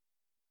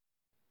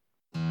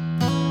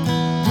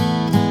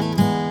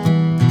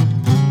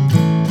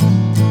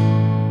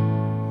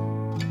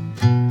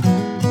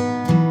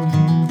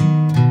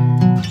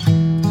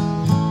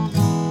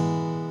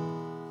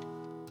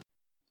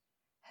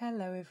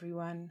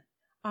everyone.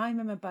 I'm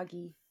Emma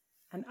Buggy,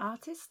 an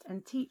artist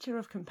and teacher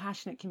of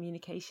compassionate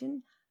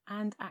communication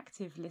and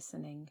active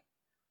listening.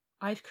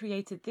 I've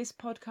created this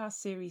podcast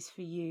series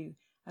for you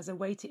as a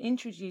way to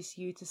introduce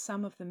you to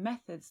some of the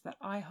methods that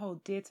I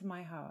hold dear to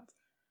my heart,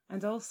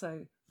 and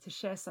also to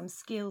share some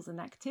skills and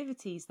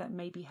activities that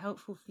may be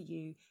helpful for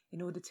you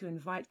in order to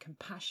invite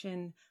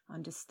compassion,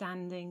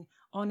 understanding,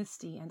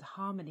 honesty, and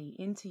harmony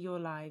into your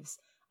lives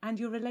and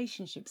your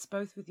relationships,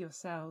 both with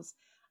yourselves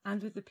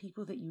and with the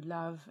people that you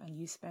love and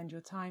you spend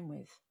your time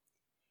with.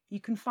 You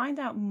can find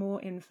out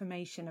more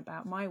information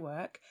about my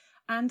work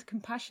and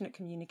compassionate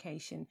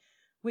communication,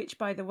 which,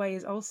 by the way,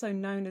 is also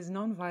known as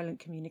nonviolent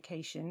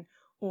communication,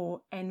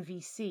 or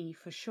NVC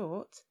for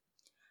short,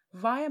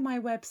 via my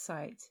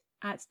website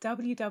at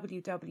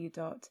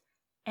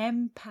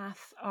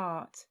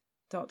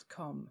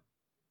www.empathart.com.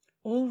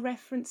 All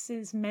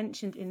references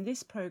mentioned in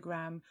this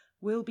program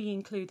will be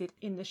included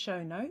in the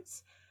show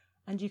notes,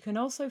 and you can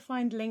also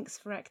find links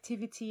for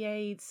activity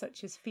aids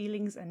such as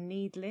feelings and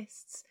need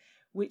lists,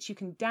 which you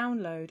can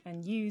download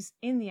and use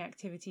in the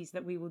activities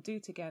that we will do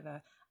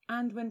together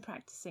and when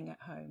practicing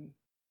at home.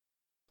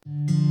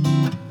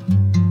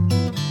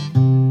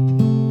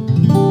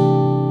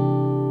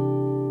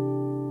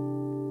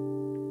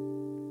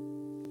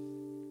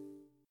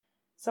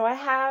 So I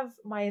have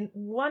my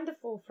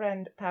wonderful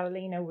friend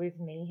Paulina with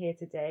me here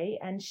today,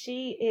 and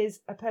she is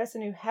a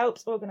person who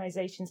helps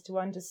organizations to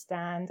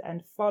understand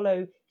and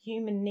follow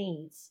human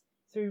needs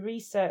through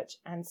research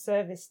and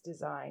service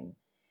design.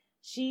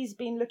 She's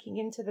been looking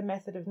into the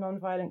method of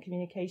nonviolent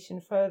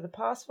communication for the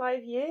past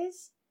 5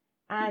 years,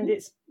 and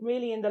it's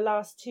really in the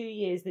last 2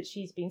 years that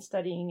she's been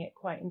studying it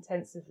quite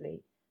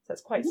intensively. So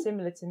that's quite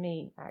similar to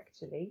me,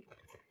 actually.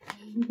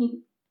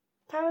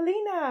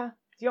 Paulina!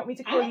 Do you want me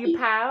to call you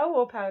Pau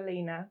or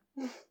Paulina?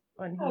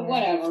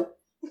 Whatever.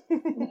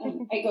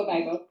 I go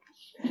by both.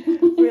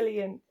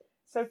 Brilliant.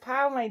 So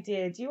Pau, my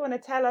dear, do you want to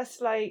tell us,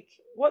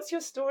 what's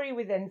your story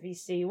with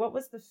NVC? What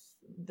was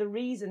the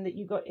reason that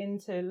you got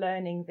into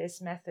learning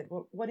this method?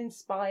 What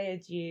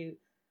inspired you?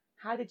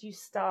 How did you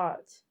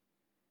start?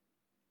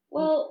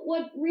 Well,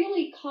 what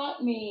really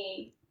caught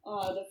me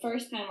the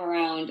first time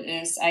around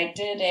is I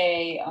did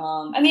I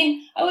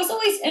was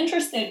always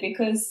interested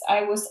because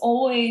I was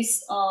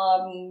always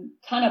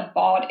kind of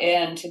bought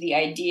into the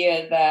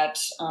idea that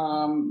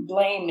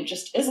blame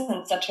just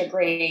isn't such a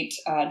great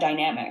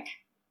dynamic.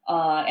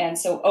 And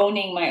so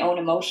owning my own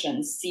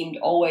emotions seemed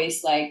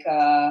always like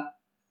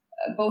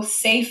both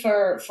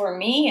safer for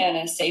me and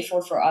a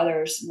safer for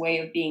others way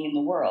of being in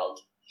the world.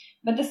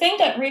 But the thing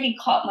that really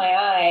caught my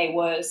eye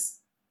was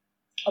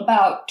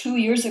about 2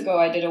 years ago,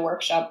 I did a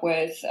workshop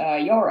with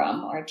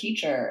Yoram, our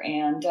teacher,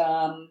 and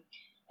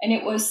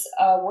it was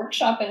a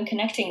workshop in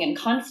connecting in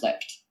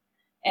conflict.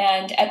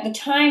 And at the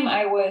time,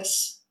 I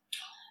was,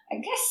 I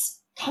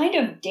guess, kind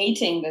of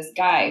dating this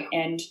guy.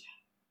 And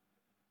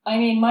I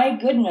mean, my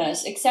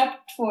goodness,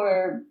 except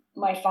for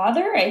my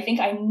father, I think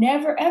I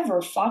never,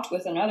 ever fought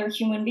with another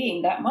human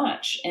being that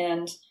much.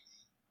 And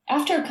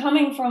after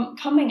coming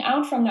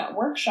out from that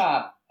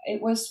workshop, it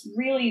was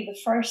really the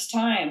first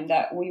time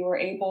that we were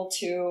able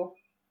to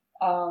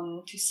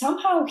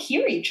somehow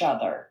hear each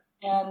other.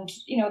 And,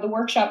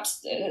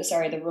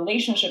 the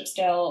relationship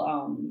still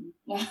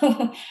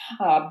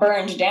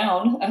burned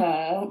down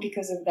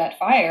because of that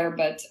fire.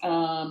 But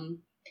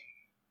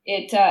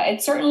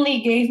it certainly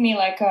gave me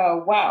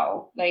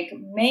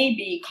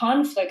maybe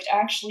conflict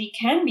actually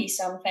can be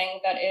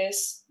something that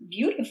is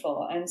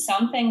beautiful and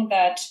something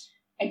that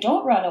I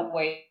don't run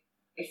away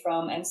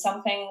from, and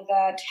something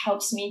that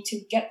helps me to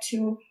get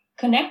to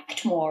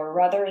connect more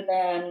rather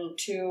than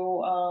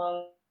to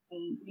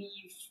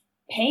leave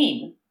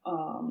pain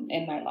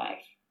in my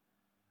life.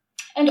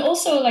 And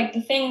also,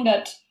 the thing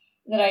that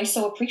I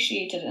so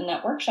appreciated in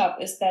that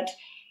workshop is that,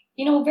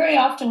 very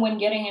often when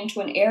getting into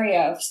an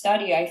area of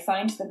study, I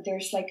find that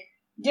there's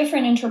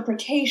different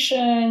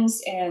interpretations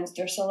and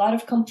there's a lot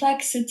of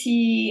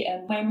complexity,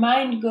 and my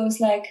mind goes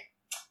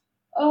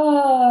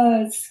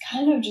it's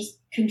kind of just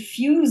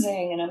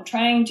confusing, and I'm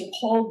trying to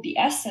hold the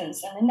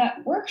essence. And in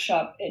that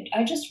workshop,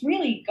 I just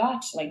really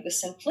got the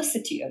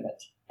simplicity of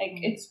it.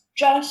 It's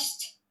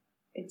just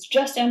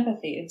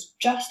empathy. It's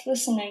just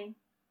listening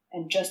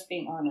and just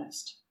being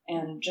honest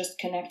and just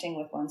connecting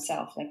with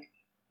oneself.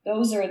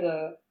 Those are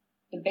the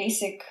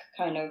basic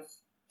kind of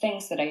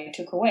things that I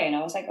took away. And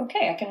I was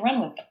okay, I can run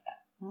with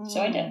that.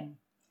 So I did.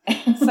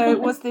 So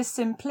it was this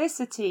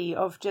simplicity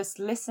of just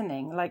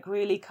listening,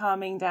 really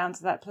calming down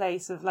to that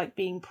place of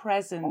being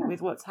present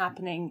with what's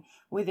happening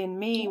within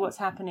me, what's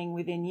happening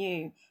within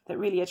you, that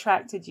really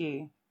attracted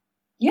you.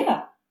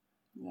 Yeah.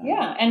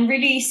 And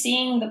really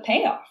seeing the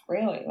payoff,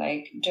 really,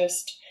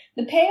 just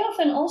the payoff,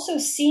 and also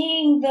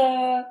seeing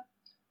the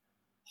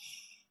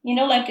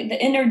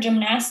inner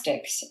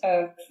gymnastics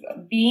of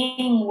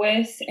being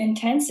with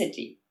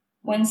intensity.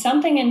 When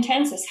something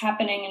intense is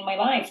happening in my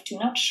life, to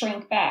not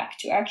shrink back,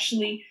 to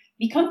actually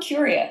become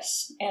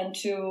curious and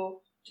to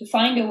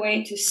find a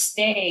way to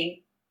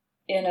stay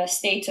in a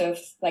state of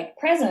like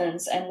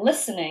presence and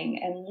listening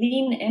and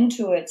lean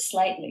into it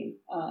slightly,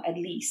 at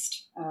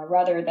least,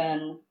 rather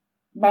than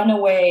run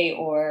away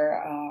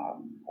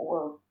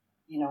or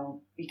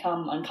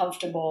become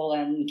uncomfortable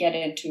and get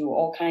into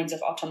all kinds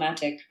of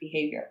automatic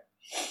behavior.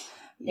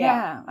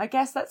 Yeah, I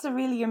guess that's a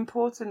really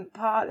important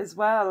part as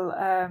well,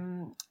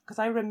 because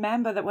I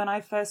remember that when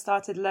I first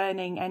started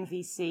learning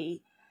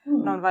NVC,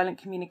 nonviolent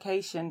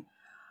communication,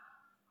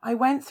 I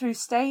went through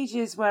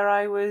stages where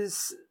I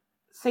was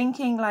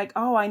thinking like,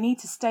 oh, I need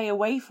to stay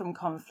away from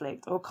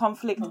conflict, or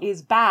conflict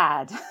is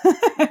bad,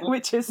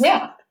 which is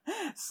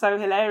so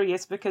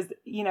hilarious because,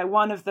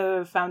 one of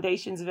the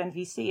foundations of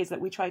NVC is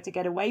that we try to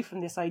get away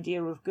from this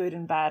idea of good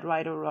and bad,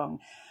 right or wrong.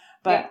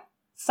 But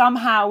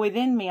somehow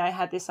within me, I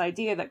had this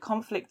idea that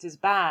conflict is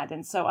bad.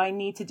 And so I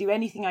need to do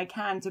anything I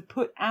can to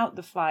put out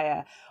the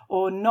fire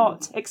or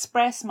not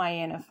express my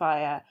inner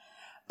fire.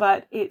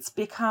 But it's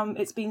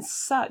been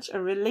such a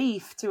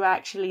relief to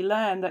actually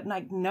learn that,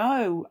 like,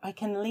 no, I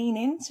can lean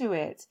into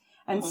it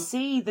and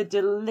see the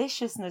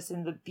deliciousness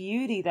and the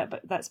beauty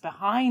that's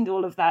behind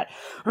all of that.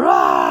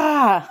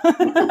 Rah!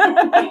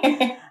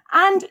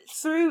 And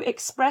through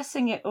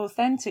expressing it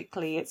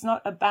authentically, it's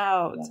not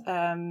about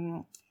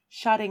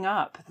shutting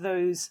up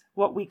those,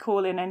 what we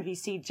call in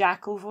NVC,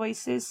 jackal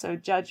voices, so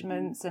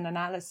judgments and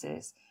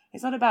analysis.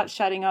 It's not about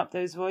shutting up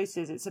those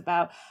voices. It's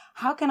about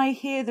how can I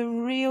hear the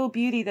real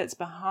beauty that's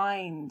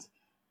behind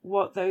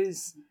what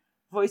those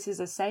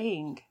voices are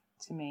saying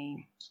to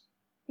me.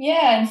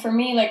 Yeah, and for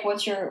me, like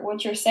what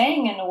you're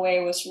saying in a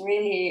way was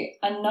really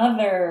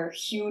another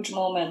huge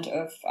moment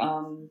of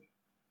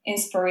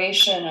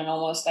inspiration and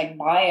almost like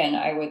buy-in,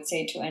 I would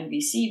say, to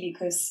NVC,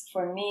 because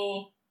for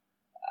me,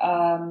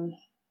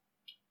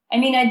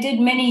 I did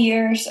many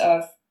years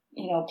of,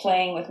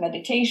 playing with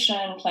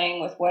meditation,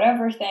 playing with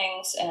whatever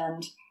things,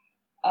 and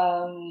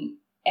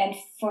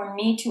for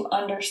me to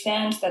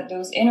understand that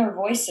those inner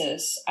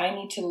voices, I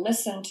need to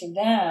listen to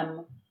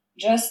them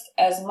just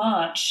as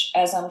much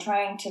as I'm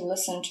trying to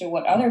listen to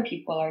what other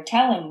people are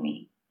telling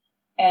me.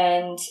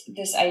 And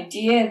this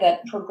idea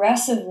that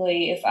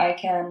progressively, if I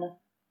can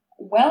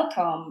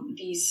welcome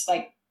these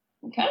like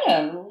kind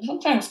of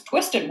sometimes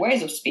twisted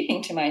ways of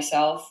speaking to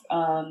myself,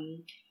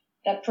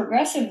 that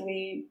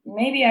progressively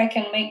maybe I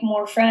can make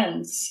more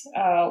friends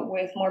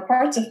with more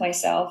parts of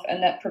myself,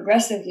 and that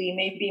progressively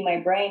maybe my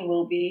brain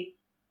will be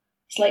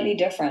slightly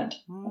different.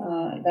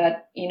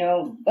 That,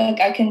 like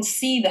I can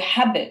see the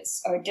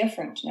habits are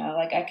different now.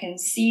 Like I can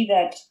see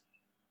that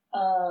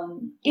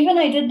even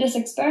I did this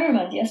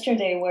experiment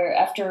yesterday where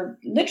after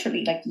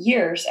literally like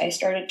years, I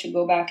started to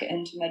go back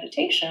into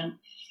meditation,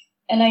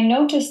 and I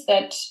noticed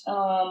that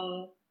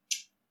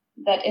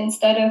that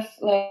instead of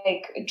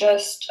like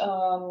just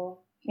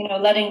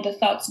letting the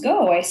thoughts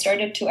go, I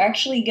started to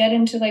actually get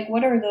into like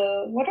what are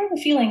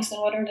the feelings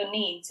and what are the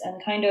needs,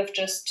 and kind of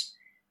just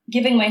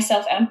giving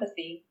myself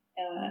empathy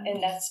in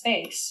that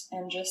space,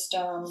 and just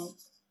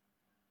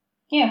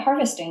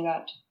harvesting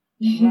that.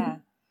 Yeah.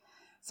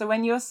 So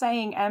when you're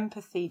saying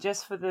empathy,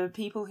 just for the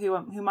people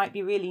who might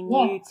be really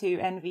new to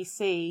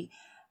NVC,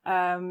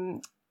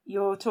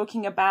 you're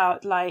talking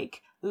about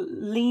like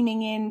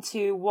leaning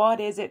into what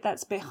is it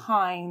that's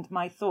behind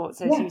my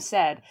thoughts, as you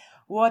said.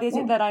 What is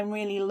it that I'm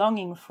really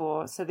longing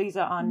for? So these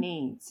are our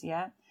needs,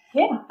 yeah?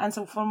 Yeah. And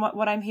so from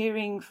what I'm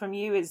hearing from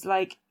you is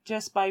like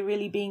just by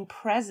really being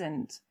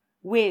present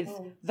with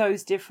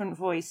those different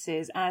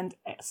voices and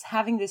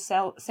having this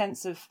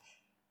sense of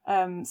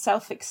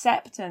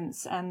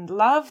self-acceptance and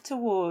love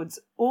towards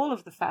all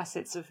of the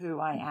facets of who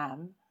I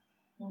am.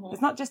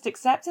 It's not just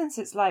acceptance,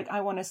 it's like I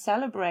want to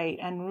celebrate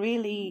and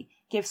really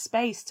give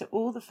space to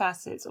all the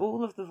facets,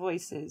 all of the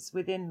voices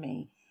within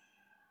me.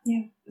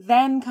 Yeah.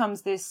 Then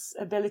comes this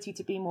ability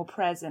to be more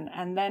present,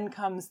 and then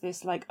comes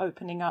this like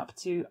opening up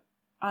to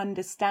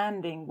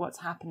understanding what's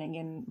happening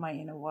in my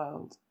inner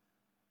world.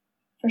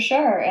 For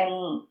sure.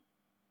 And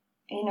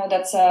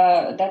that's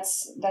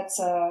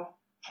a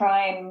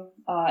prime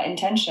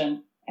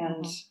intention.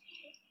 And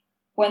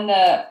when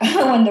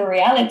the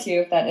reality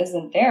of that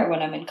isn't there,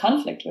 when I'm in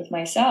conflict with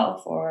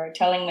myself or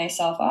telling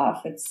myself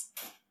off,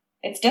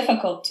 it's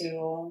difficult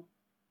to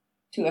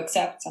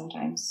accept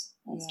sometimes.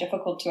 It's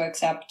difficult to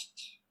accept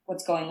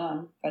what's going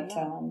on, but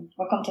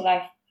welcome to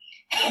life.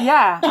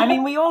 Yeah, I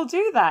mean, we all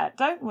do that,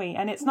 don't we?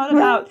 And it's not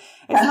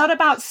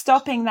about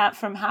stopping that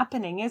from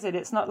happening, is it?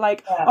 It's not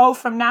like, oh,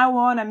 from now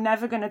on, I'm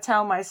never going to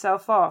tell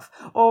myself off,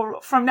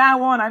 or from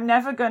now on, I'm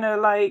never going to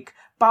like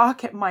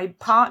bark at my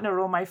partner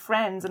or my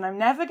friends, and I'm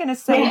never going to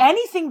say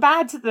anything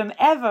bad to them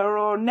ever,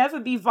 or never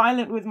be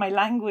violent with my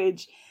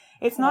language.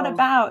 It's not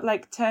about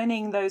like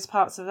turning those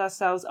parts of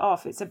ourselves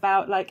off. It's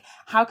about like,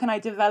 how can I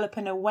develop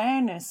an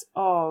awareness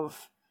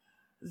of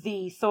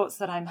the thoughts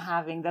that I'm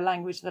having, the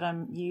language that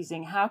I'm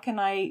using? How can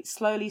I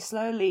slowly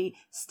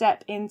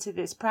step into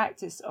this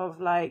practice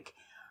of like,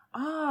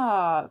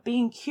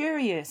 being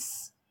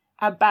curious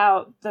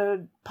about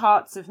the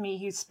parts of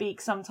me who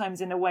speak sometimes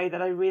in a way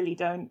that I really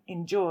don't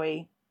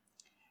enjoy,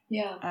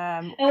 Yeah.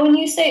 And when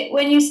you say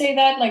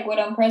that, like what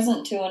I'm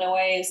present to in a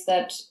way is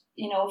that,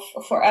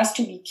 for us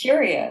to be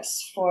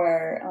curious,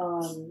 for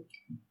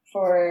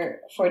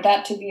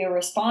that to be a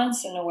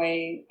response in a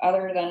way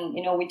other than,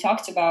 we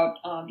talked about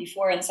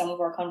before in some of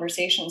our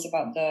conversations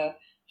about the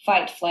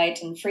fight,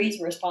 flight, and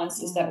freeze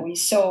responses that we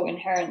so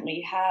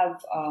inherently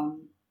have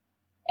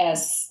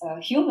as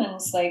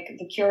humans. Like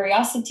the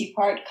curiosity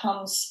part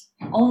comes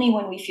only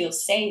when we feel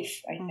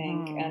safe, I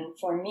think. And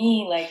for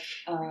me, like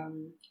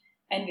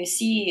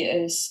NVC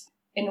is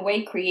in a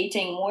way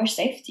creating more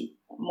safety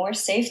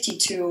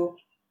to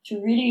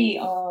really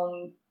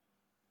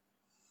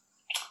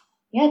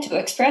to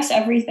express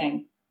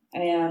everything,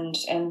 and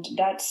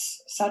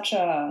that's such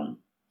a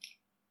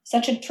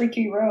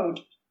tricky road,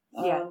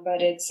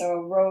 but it's a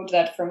road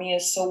that for me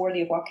is so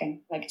worthy of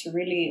walking, like to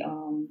really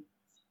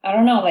I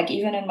don't know, like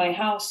even in my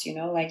house,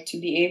 like to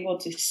be able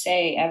to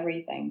say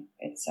everything,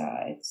 it's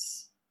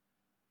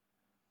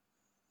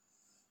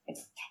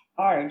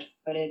hard,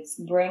 but it's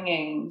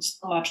bringing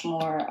so much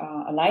more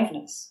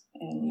aliveness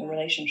in the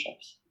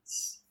relationships.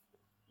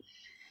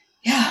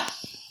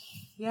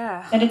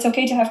 That it's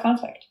okay to have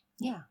conflict.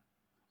 Yeah,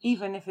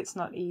 even if it's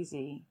not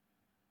easy.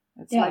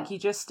 It's like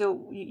you're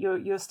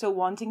still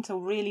wanting to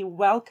really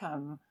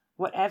welcome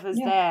whatever's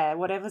there,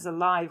 whatever's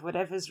alive,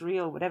 whatever's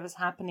real, whatever's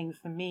happening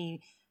for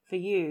me, for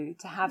you,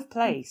 to have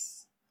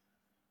place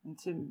and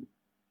to,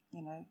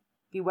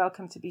 be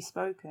welcome to be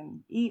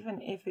spoken, even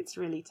if it's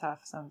really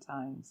tough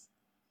sometimes.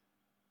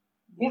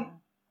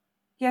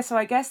 Yeah, so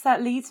I guess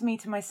that leads me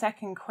to my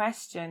second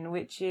question,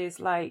 which is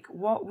like,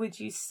 what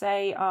would you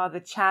say are the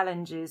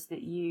challenges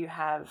that you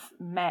have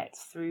met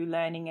through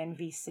learning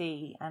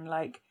NVC, and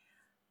like,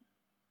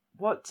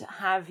 what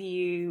have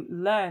you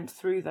learned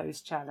through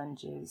those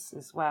challenges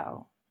as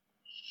well?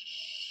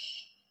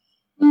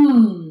 I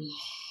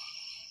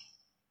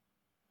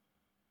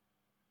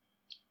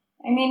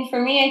mean,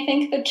 for me, I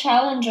think the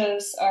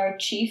challenges are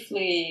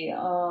chiefly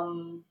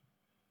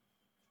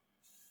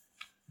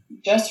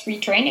just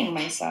retraining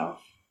myself.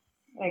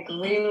 Like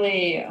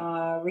really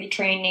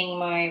retraining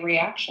my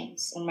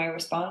reactions and my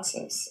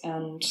responses,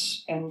 and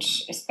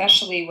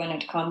especially when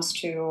it comes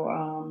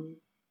to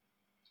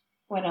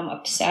when I'm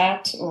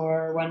upset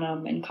or when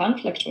I'm in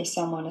conflict with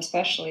someone,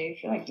 especially. I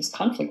feel like this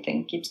conflict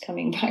thing keeps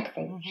coming back,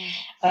 but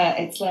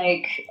it's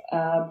like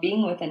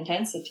being with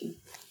intensity,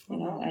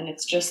 and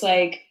it's just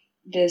like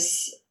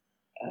this.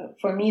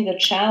 For me, the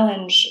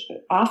challenge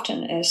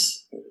often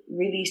is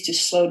really to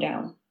slow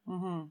down.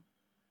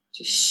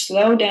 To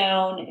slow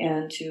down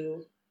and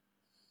to,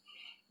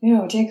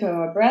 take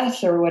a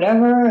breath or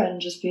whatever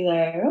and just be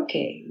like,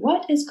 okay,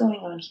 what is going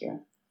on here?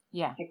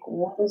 Yeah. Like,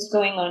 what is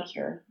going on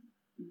here?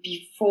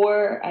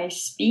 Before I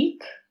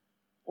speak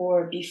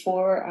or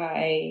before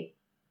I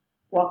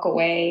walk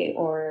away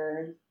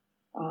or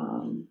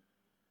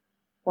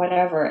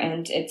whatever.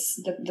 And it's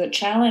the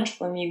challenge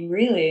for me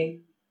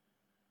really,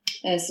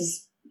 this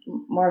is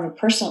more of a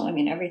personal,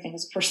 everything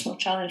is a personal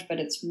challenge, but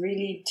it's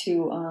really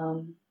to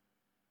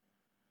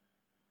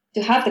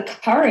have the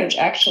courage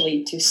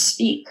actually to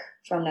speak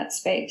from that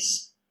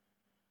space,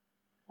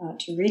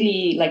 to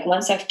really, like,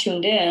 once I've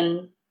tuned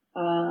in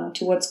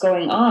to what's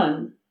going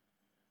on,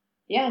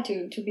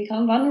 to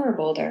become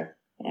vulnerable there.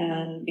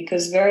 And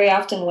because very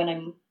often when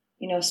I'm,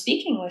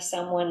 speaking with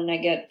someone and I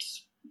get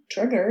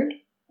triggered,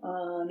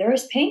 there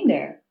is pain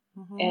there.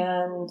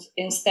 And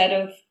instead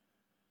of,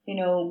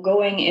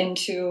 going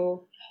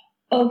into,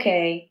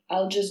 okay,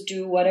 I'll just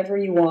do whatever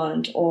you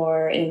want,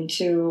 or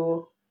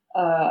into,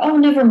 oh,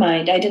 never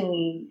mind, I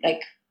didn't,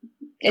 like,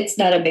 it's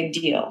not a big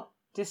deal.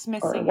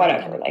 Dismissing or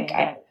whatever,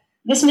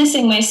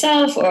 dismissing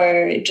myself,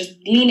 or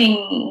just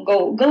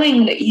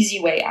going the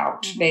easy way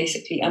out,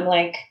 basically. I'm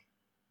like,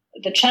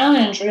 the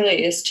challenge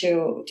really is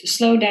to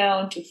slow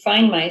down, to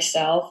find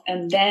myself,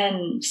 and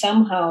then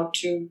somehow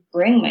to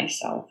bring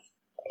myself.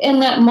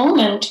 In that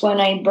moment when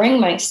I bring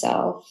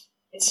myself,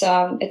 it's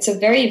a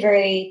very,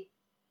 very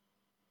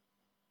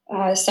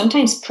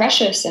sometimes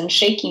precious and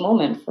shaky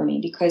moment for me,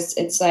 because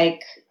it's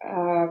like,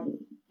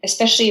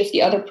 especially if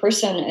the other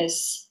person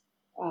is,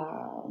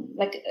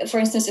 like, for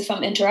instance, if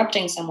I'm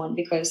interrupting someone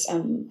because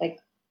I'm like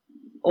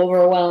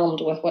overwhelmed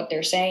with what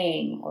they're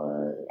saying,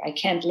 or I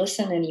can't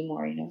listen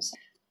anymore, so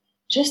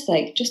just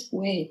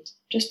wait,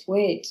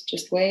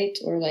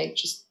 or like,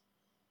 just,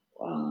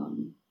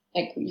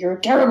 like, you're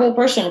a terrible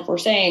person for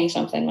saying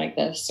something like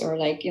this, or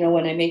like,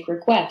 when I make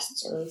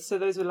requests, or so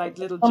those were like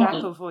little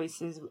jackal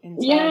voices.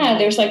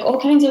 There's like all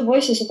kinds of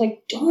voices of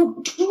like,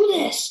 don't do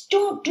this,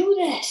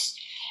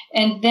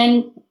 and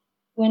then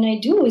when I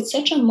do, it's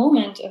such a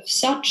moment of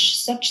such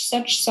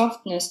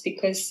softness,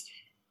 because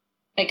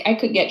like I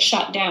could get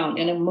shut down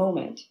in a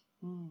moment,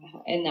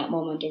 in that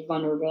moment of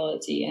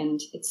vulnerability.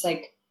 And it's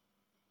like,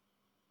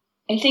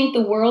 I think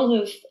the world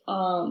of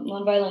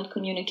nonviolent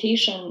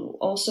communication,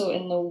 also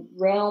in the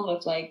realm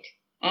of like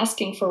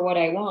asking for what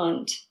I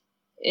want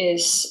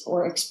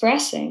or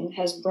expressing,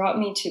 has brought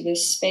me to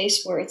this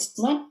space where it's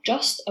not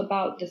just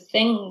about the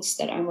things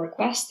that I'm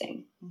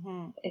requesting.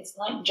 It's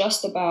not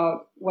just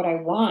about what I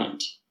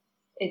want.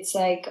 it's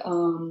like,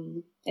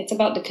 it's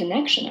about the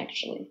connection,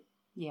 actually.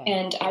 Yeah.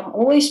 And I'm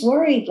always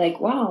worried, like,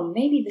 wow,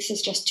 maybe this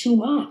is just too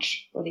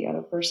much for the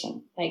other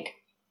person. Like,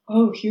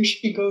 oh, here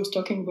she goes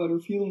talking about her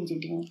feelings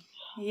again.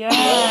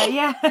 Yeah,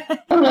 yeah.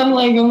 And I'm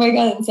like, oh my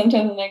God. And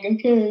sometimes I'm like,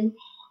 okay.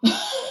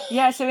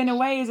 Yeah, so in a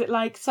way, is it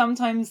like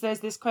sometimes there's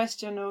this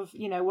question of,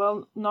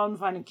 well,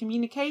 nonviolent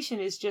communication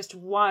is just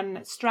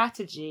one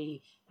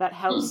strategy that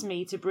helps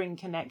me to bring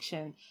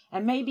connection.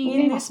 And maybe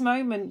in this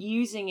moment,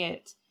 using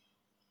it,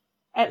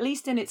 at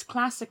least in its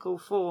classical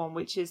form,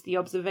 which is the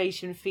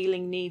observation,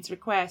 feeling, needs,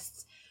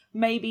 requests,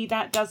 maybe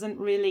that doesn't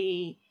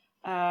really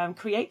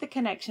create the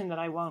connection that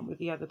I want with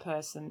the other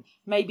person.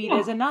 Maybe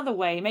there's another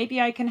way. Maybe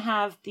I can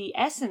have the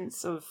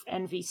essence of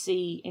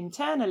NVC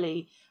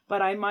internally,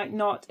 but I might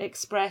not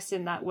express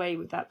in that way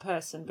with that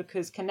person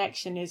because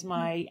connection is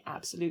my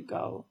absolute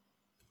goal.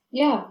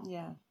 Yeah.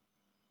 Yeah.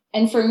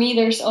 And for me,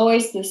 there's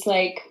always this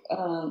like,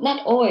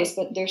 not always,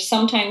 but there's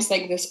sometimes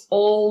like this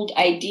old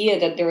idea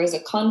that there is a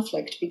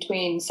conflict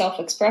between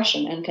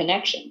self-expression and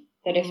connection.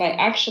 That if I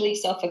actually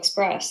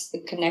self-express,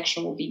 the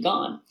connection will be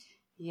gone.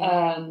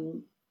 Yeah.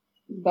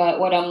 But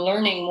what I'm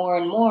learning more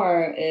and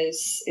more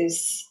is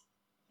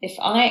if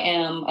I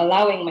am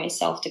allowing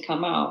myself to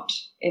come out,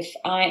 if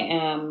I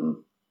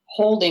am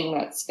holding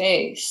that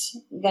space,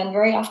 then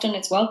very often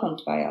it's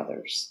welcomed by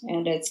others.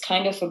 And it's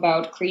kind of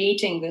about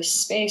creating this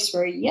space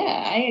where,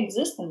 I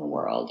exist in the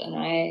world and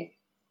I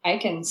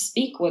can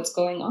speak what's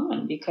going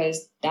on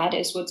because that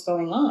is what's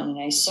going on.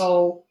 And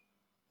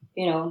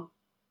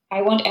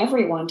I want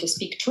everyone to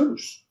speak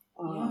truth.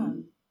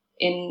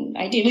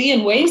 Ideally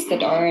in ways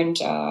that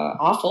aren't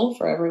awful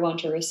for everyone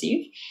to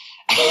receive.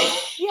 But,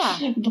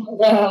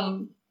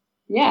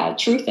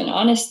 truth and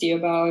honesty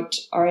about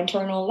our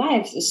internal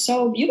lives is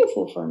so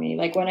beautiful for me.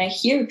 Like when I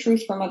hear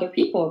truth from other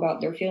people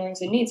about their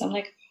feelings and needs, I'm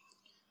like,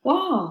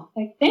 wow,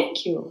 like,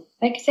 thank you.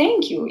 Like,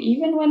 thank you.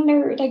 Even when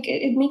they're like,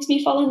 it makes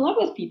me fall in love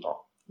with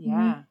people.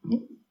 Yeah.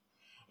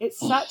 It's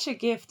such a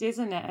gift,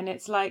 isn't it? And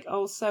it's like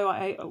also,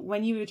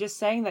 when you were just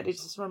saying that, it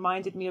just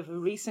reminded me of a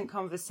recent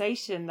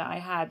conversation that I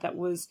had that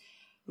was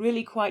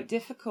really quite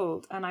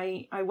difficult. And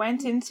I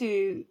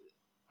really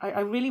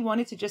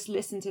wanted to just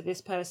listen to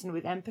this person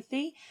with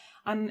empathy.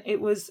 And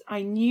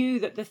I knew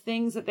that the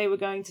things that they were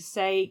going to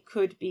say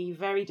could be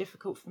very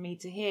difficult for me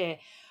to hear.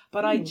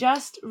 But I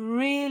just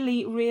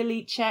really,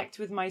 really checked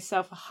with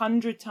myself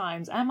 100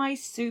 times. Am I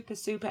super,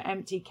 super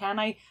empty? Can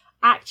I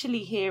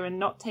actually hear and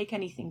not take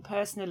anything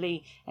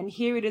personally and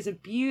hear it as a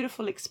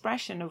beautiful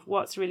expression of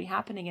what's really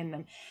happening in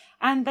them?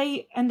 And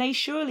they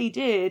surely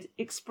did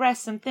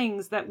express some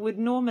things that would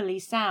normally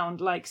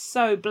sound like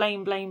so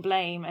blame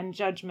and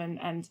judgment.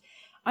 And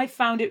I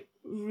found it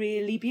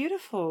really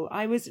beautiful.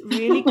 I was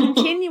really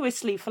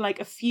continuously for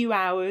like a few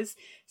hours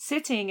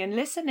sitting and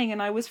listening,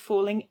 and I was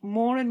falling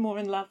more and more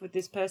in love with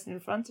this person in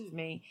front of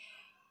me.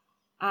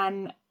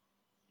 And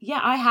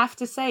I have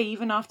to say,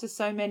 even after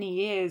so many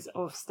years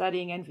of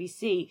studying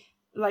NVC,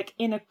 like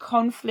in a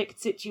conflict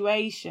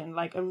situation,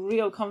 like a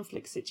real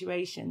conflict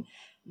situation,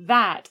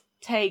 that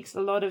takes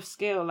a lot of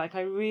skill. Like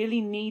I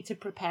really need to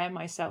prepare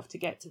myself to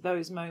get to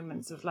those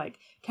moments of like,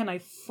 can I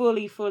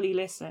fully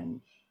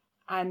listen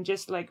and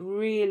just like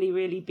really,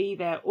 really be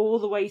there all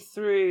the way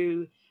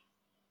through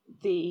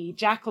the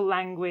jackal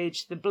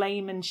language, the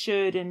blame and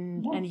should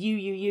and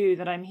you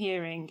that I'm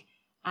hearing,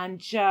 and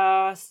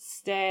just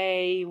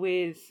stay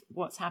with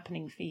what's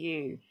happening for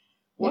you.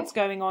 What's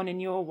going on in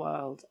your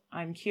world?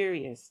 I'm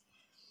curious.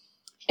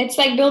 It's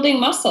like building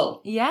muscle.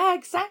 Yeah,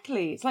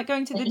 exactly. It's like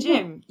going to the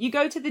gym. You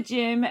go to the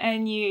gym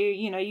and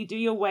you do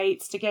your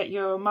weights to get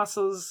your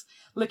muscles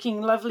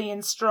looking lovely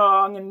and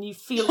strong, and you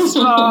feel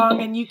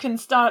strong and you can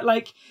start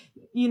like,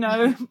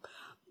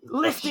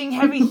 lifting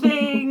heavy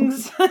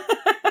things.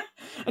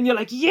 And you're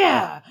like,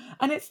 yeah.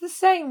 And it's the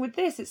same with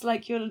this. It's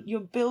like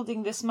you're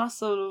building this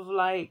muscle of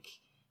like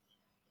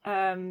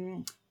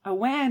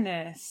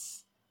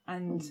awareness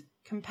and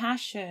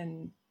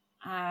compassion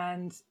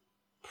and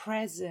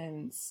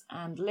presence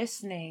and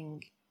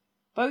listening,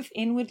 both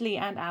inwardly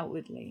and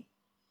outwardly.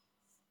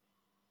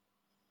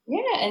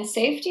 Yeah, and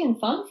safety and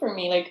fun for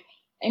me. Like,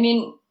 I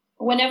mean,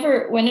 when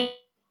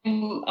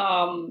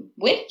I'm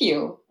with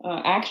you,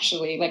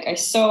 actually, like I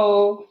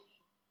saw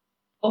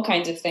all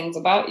kinds of things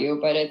about you,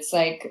 but it's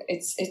like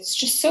it's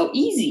just so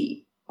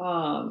easy.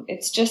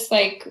 It's just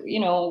like,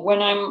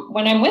 when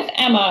I'm with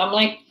Emma, I'm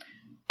like,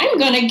 I'm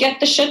gonna get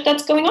the shit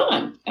that's going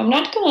on. I'm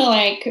not gonna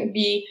like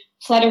be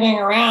fluttering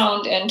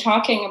around and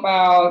talking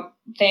about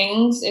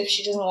things if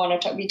she doesn't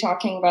want to be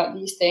talking about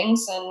these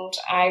things, and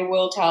I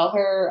will tell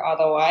her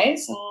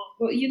otherwise.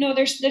 And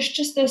there's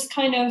just this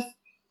kind of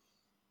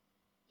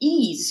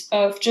ease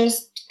of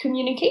just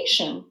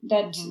communication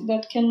that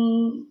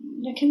can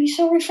be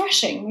so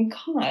refreshing. My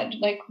God,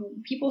 like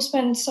people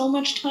spend so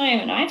much time,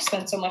 and I've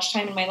spent so much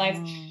time in my life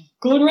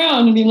going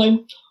around and being like,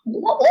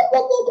 blah, blah,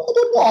 blah, blah, blah,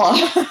 blah.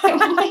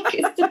 I'm like,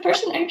 is the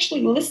person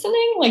actually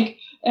listening? Like,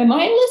 am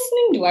I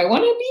listening? Do I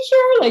want to be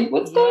here? Like,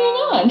 what's going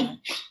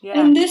on? Yeah.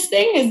 And this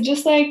thing is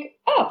just like,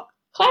 oh,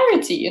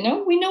 clarity, you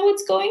know? We know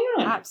what's going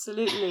on.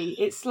 Absolutely.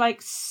 It's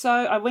like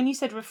so, when you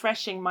said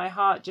refreshing, my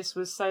heart just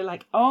was so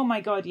like, oh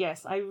my God,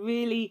 yes, I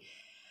really,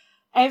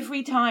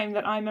 every time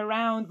that I'm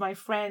around my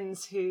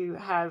friends who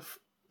have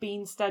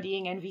been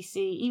studying NVC,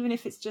 even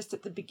if it's just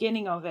at the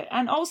beginning of it,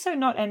 and also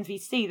not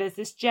NVC, there's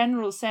this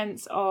general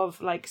sense of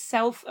like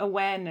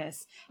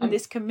self-awareness and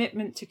this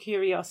commitment to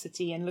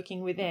curiosity and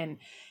looking within.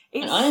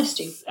 It's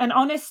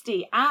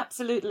honesty,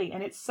 absolutely.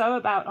 And it's so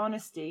about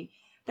honesty.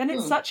 Then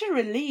it's such a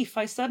relief.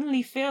 I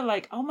suddenly feel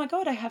like, oh my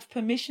God, I have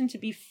permission to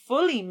be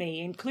fully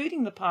me,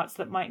 including the parts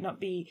that might not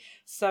be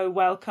so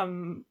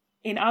welcome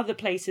in other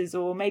places,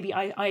 or maybe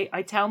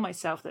I tell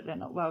myself that they're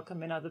not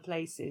welcome in other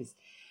places.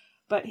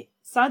 But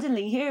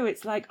suddenly here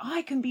it's like, oh,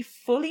 I can be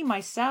fully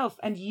myself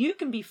and you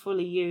can be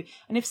fully you.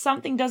 And if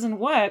something doesn't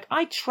work,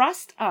 I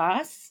trust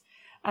us.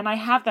 And I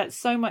have that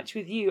so much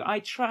with you. I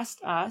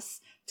trust us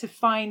to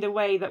find a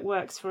way that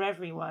works for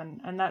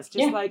everyone. And that's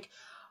just like,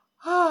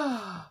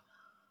 oh,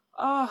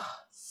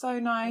 so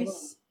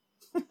nice.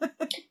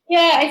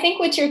 Yeah, I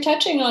think what you're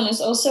touching on is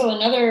also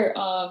another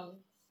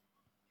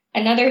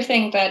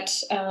thing that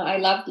I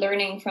loved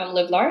learning from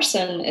Liv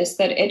Larson is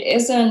that it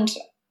isn't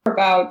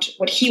about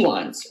what he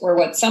wants or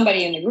what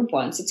somebody in the group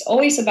wants. It's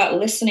always about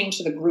listening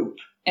to the group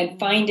and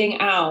finding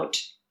out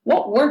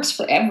what works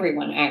for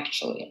everyone,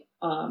 actually.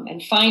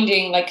 And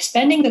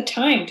spending the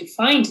time to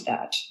find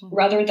that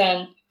rather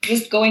than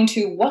just going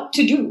to what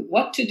to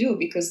do,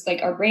 because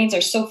like our brains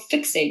are so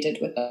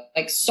fixated with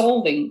like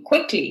solving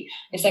quickly.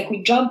 It's like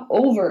we jump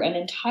over an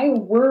entire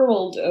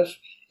world of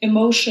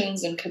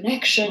emotions and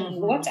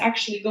connection, what's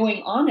actually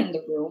going on in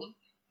the room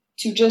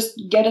to just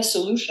get a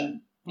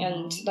solution.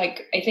 And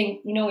like, I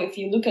think, you know, if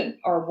you look at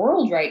our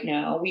world right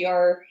now, we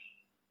are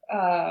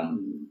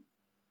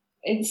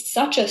in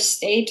such a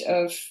state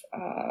of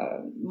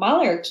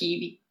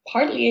malarkey,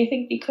 partly, I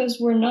think, because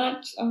we're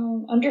not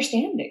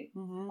understanding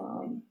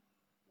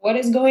what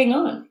is going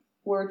on.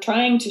 We're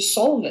trying to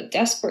solve it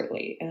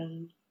desperately.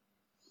 And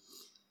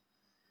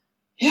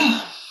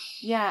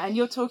yeah, and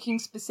you're talking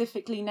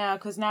specifically now,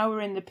 because now we're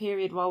in the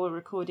period while we're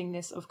recording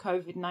this of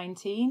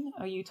COVID-19.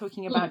 Are you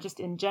talking about just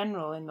in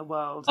general in the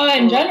world? Oh,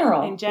 in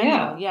general. In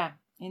general, yeah.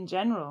 In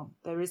general,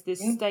 there is this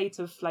state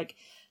of like,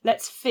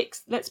 let's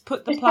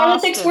put the plaster.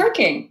 Politics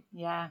working?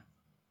 Yeah.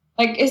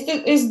 Like, is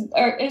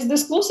the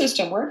school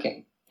system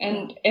working?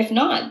 And if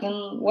not,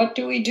 then what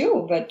do we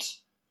do? But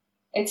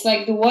it's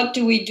like the what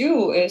do we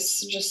do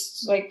is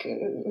just like,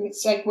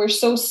 it's like we're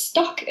so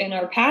stuck in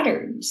our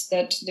patterns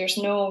that there's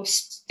no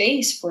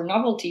space for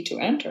novelty to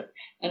enter.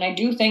 And I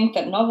do think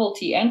that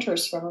novelty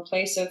enters from a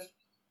place of,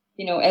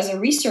 you know, as a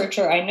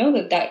researcher, I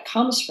know that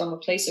comes from a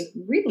place of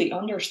really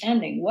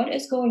understanding what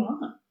is going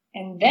on.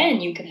 And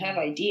then you can have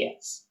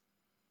ideas.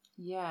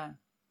 Yeah.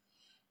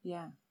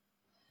 Yeah.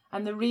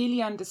 And the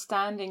really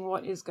understanding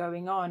what is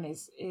going on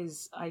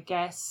is I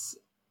guess,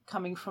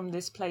 coming from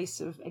this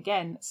place of,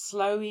 again,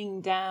 slowing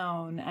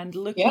down and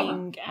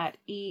looking at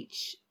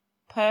each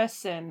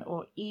person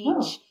or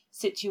each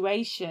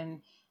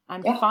situation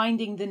and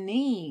finding the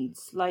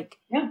needs,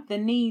 the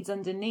needs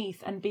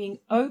underneath, and being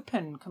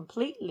open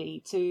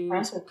completely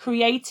to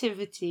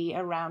creativity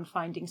around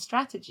finding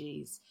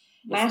strategies.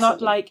 It's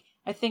not like,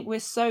 I think we're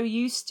so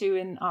used to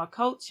in our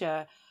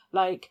culture,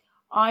 like,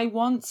 I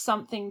want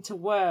something to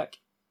work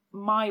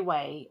my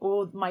way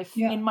or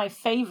in my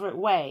favorite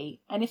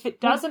way, and if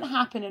it doesn't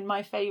happen in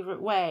my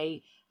favorite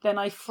way, then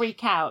I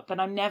freak out that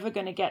I'm never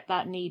going to get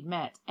that need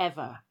met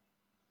ever.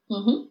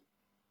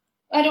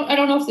 I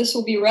don't know if this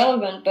will be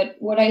relevant, but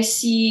what I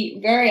see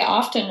very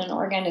often in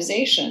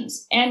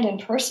organizations and in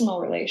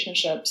personal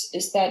relationships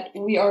is that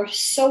we are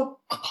so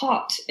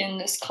caught in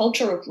this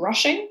culture of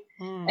rushing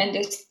and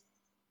this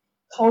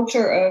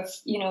culture of,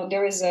 you know,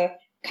 there is a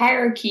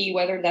hierarchy,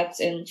 whether that's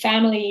in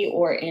family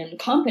or in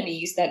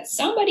companies, that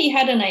somebody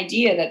had an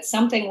idea that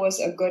something was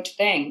a good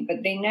thing,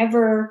 but they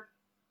never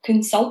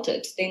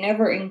consulted, they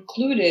never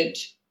included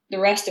the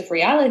rest of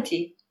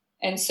reality.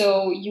 And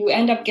so you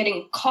end up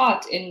getting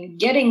caught in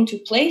getting to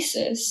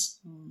places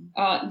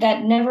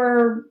that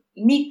never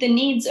meet the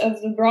needs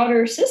of the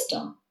broader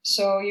system.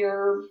 So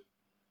you're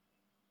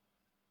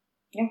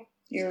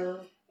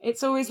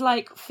it's always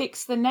like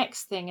fix the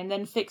next thing and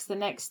then fix the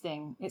next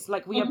thing. It's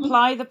like we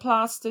apply the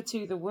plaster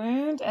to the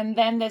wound, and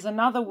then there's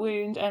another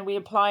wound and we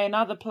apply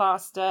another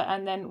plaster,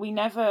 and then we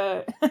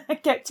never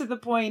get to the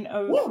point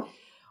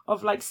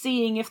of like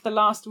seeing if the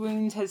last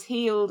wound has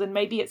healed, and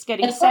maybe it's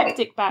getting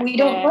septic back we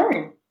there. Don't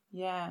learn.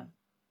 Yeah.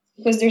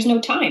 Because there's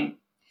no time.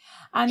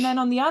 And then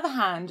on the other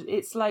hand,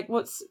 it's like,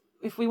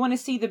 if we want to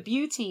see the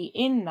beauty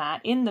in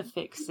that, in the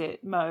fix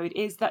it mode,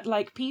 is that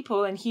like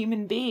people and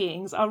human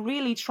beings are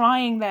really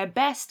trying their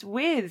best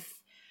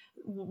with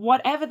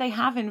whatever they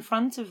have in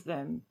front of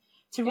them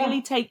to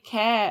really take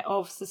care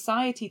of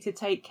society, to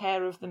take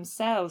care of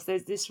themselves.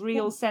 There's this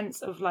real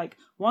sense of like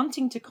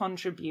wanting to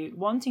contribute,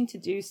 wanting to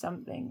do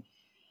something.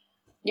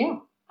 Yeah.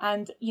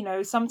 And, you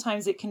know,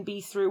 sometimes it can be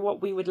through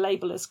what we would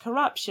label as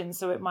corruption.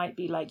 So it might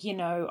be like, you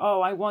know,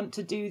 oh, I want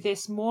to do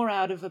this more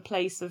out of a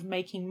place of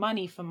making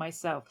money for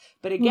myself.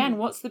 But again,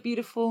 what's the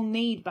beautiful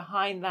need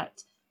behind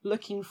that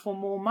looking for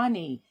more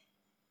money.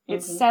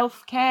 It's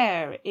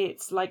self-care.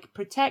 It's like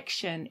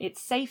protection.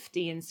 It's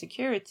safety and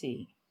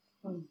security.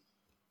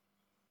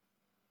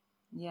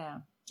 Yeah.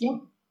 Yeah.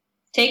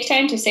 Take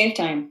time to save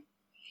time.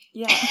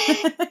 Yeah.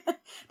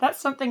 That's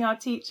something our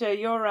teacher,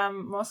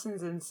 Yoram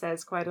Mossensen,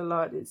 says quite a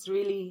lot. It's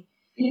really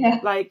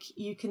like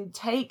you can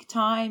take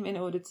time in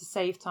order to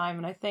save time.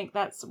 And I think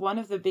that's one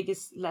of the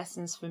biggest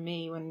lessons for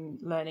me when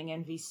learning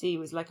NVC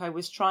was like I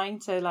was trying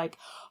to like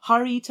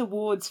hurry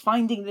towards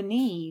finding the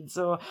needs,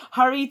 or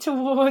hurry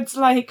towards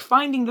like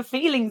finding the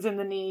feelings in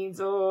the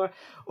needs, or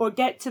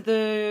get to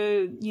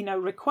the, you know,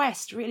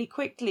 request really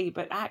quickly.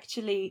 But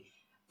actually,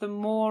 the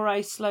more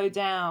I slow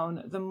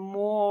down, the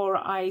more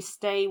I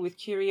stay with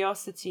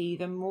curiosity,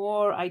 the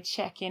more I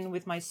check in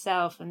with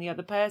myself and the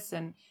other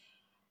person,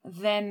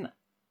 then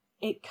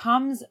it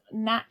comes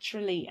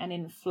naturally and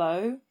in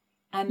flow.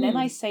 And then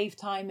I save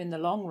time in the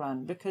long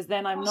run, because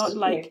then I'm not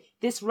like,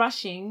 this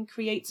rushing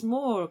creates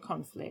more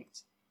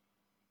conflict.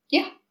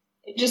 Yeah.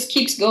 It just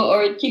keeps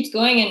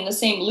going in the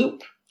same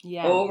loop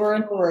over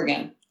and over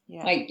again.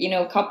 Yeah. Like, you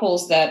know,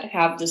 couples that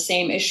have the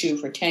same issue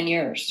for 10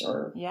 years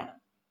or... Yeah.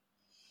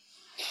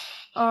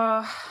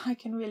 I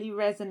can really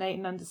resonate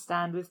and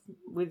understand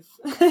with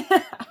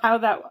how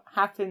that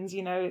happens.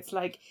 You know, it's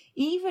like,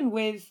 even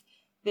with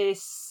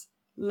this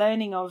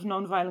learning of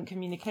nonviolent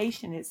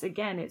communication, it's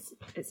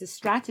a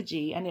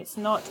strategy, and it's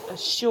not a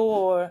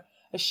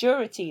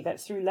surety that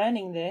through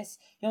learning this,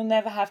 you'll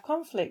never have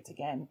conflict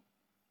again.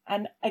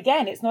 And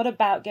again, it's not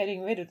about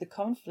getting rid of the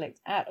conflict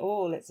at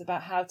all. It's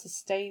about how to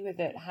stay with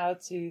it, how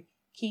to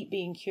keep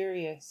being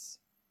curious.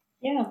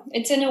 Yeah,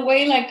 it's in a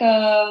way like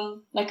a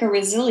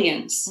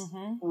resilience,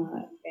 an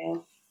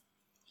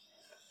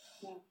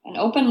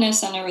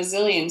openness and a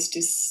resilience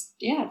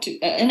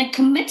and a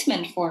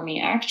commitment for me,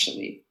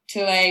 actually,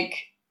 to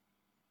like,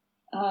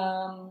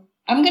 I'm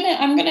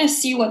gonna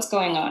see what's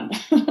going on.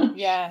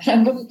 Yeah,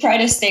 I'm gonna try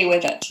to stay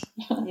with it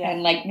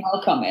and like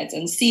welcome it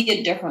and see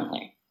it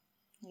differently.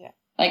 Yeah,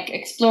 like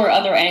explore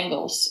other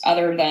angles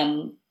other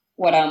than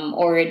what I'm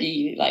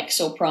already like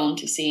so prone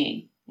to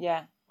seeing.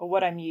 Yeah, or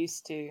what I'm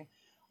used to.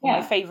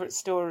 My favorite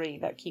story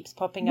that keeps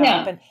popping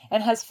up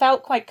and has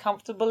felt quite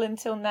comfortable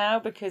until now,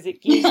 because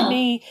it gives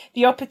me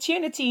the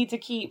opportunity to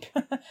keep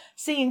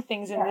seeing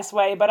things in this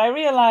way. But I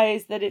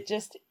realize that it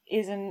just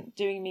isn't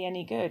doing me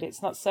any good.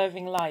 It's not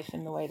serving life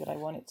in the way that I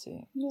want it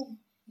to. Yeah.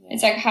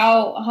 It's like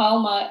how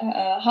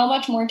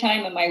much more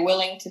time am I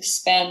willing to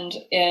spend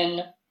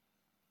in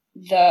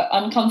the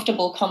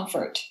uncomfortable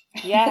comfort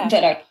that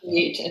I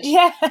created?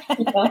 Yeah.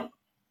 You know?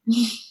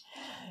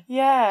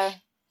 Yeah.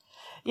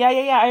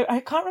 Yeah. I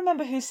can't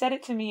remember who said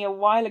it to me a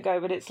while ago,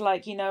 but it's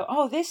like, you know,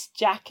 oh, this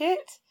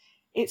jacket,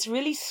 it's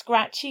really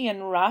scratchy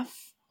and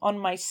rough on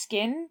my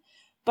skin,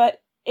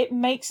 but it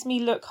makes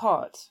me look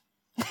hot.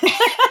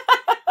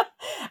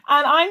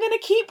 And I'm going to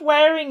keep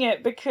wearing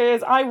it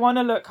because I want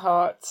to look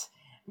hot.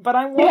 But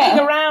I'm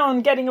walking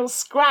around getting all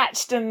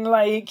scratched and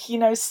like, you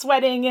know,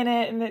 sweating in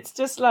it. And it's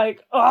just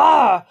like,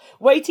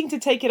 waiting to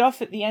take it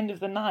off at the end of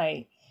the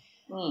night.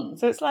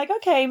 So it's like,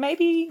 okay,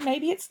 maybe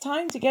it's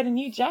time to get a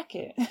new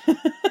jacket.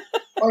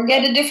 Or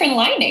get a different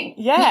lining.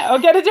 Yeah, or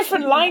get a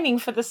different lining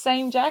for the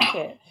same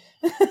jacket.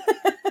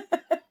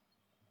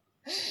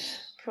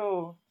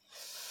 Cool.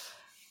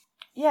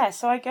 Yeah,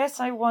 so I guess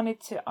I wanted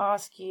to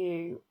ask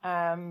you,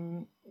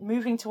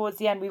 moving towards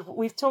the end,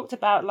 we've talked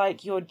about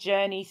like your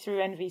journey through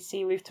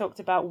NVC. We've talked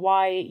about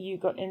why you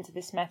got into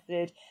this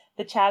method,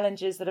 the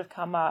challenges that have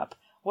come up,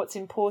 what's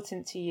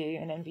important to you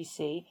in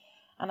NVC.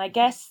 And I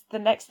guess the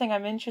next thing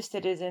I'm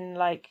interested is in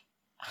like,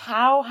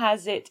 how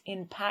has it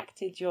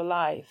impacted your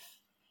life?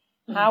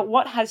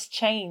 What has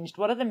changed?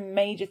 What are the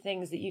major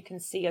things that you can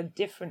see are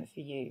different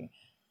for you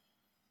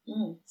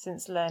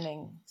since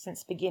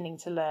beginning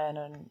to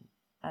learn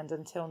and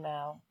until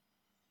now?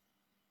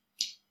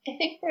 I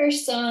think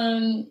there's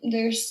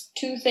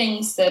two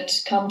things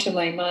that come to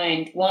my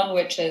mind. One,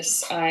 which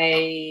is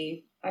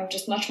I'm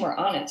just much more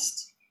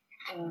honest.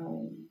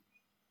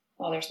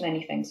 Well, there's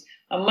many things.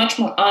 I'm much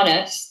more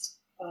honest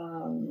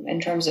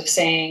in terms of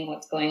saying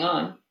what's going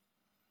on,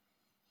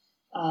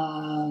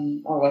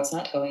 or what's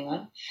not going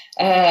on.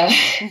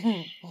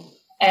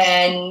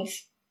 And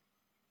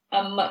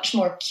I'm much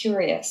more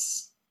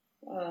curious.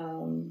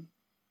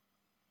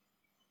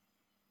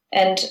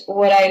 And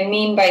what I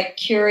mean by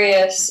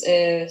curious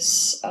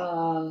is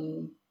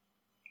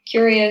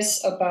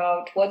curious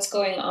about what's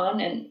going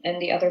on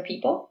and the other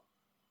people.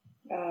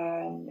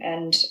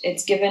 And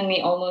it's given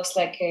me almost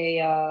like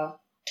a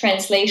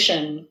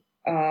translation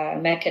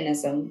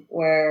mechanism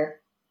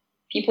where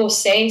people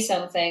say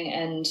something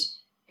and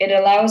it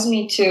allows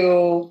me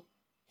to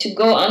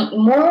go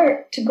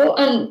more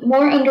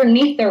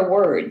underneath their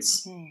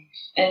words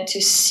and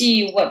to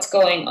see what's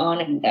going on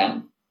in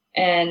them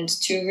and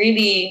to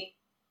really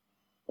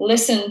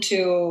listen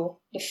to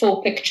the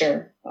full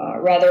picture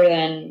rather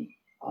than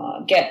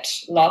get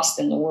lost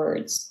in the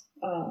words.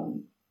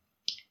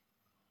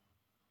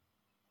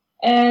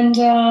 And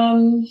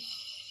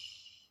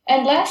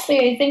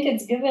lastly, I think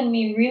it's given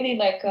me really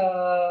like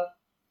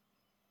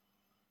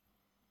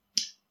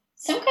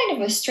some kind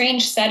of a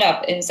strange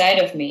setup inside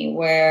of me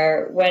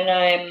where when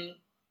I'm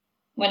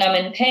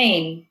in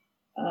pain,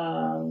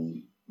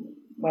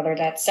 whether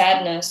that's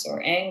sadness or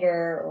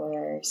anger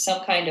or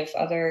some kind of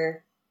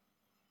other,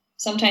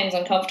 sometimes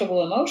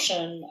uncomfortable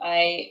emotion,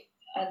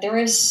 there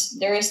is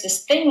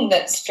this thing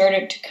that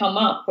started to come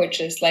up, which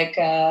is like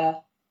I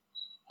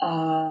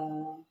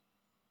don't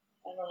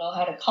know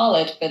how to call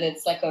it, but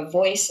it's like a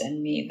voice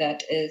in me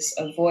that is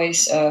a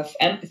voice of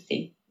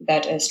empathy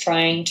that is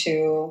trying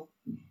to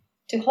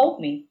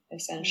hold me,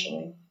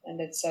 essentially.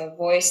 And it's a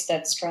voice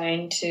that's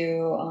trying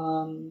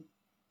to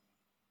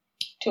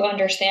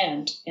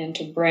understand and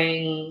to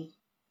bring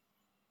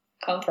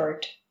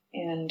comfort.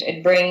 And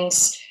it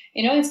brings,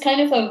 it's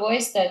kind of a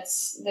voice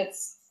that's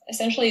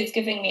essentially, it's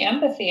giving me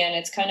empathy, and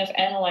it's kind of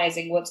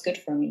analyzing what's good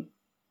for me.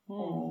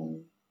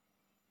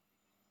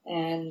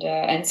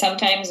 And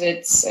sometimes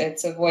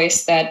it's a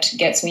voice that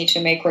gets me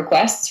to make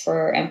requests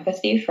for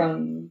empathy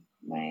from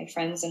my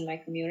friends in my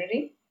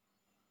community.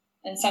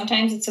 And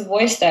sometimes it's a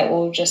voice that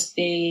will just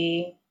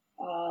be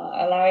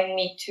allowing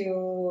me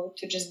to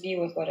just be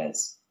with what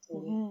is.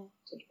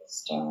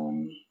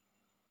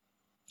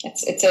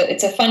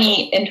 It's a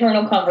funny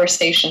internal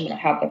conversation that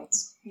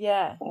happens.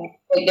 Yeah.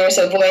 Like there's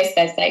a voice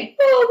that's like,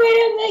 oh, but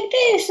I'm like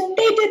this, and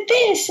they did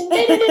this, and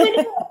da da da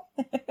da.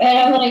 And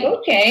I'm like,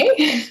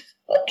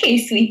 okay,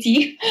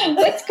 sweetie,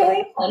 what's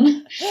going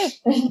on?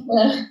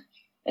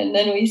 And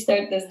then we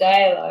start this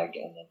dialogue,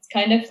 and it's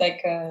kind of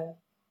like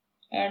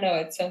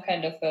it's some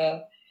kind of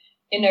a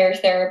inner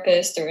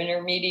therapist or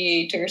inner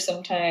mediator.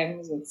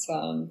 Sometimes it's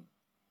a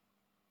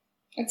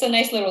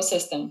nice little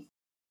system.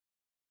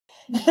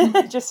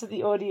 Just for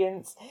the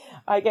audience,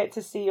 I get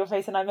to see your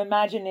face, and I'm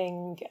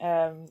imagining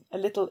a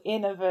little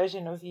inner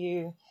version of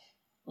you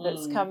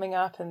that's coming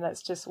up, and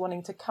that's just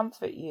wanting to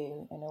comfort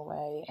you in a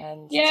way.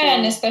 And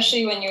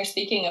especially when you're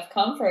speaking of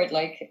comfort,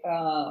 like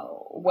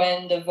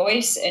when the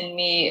voice in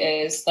me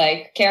is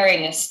like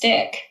carrying a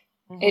stick,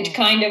 it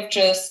kind of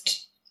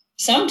just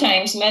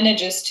sometimes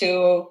manages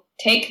to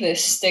take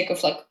this stick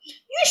of like,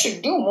 you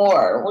should do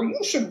more, or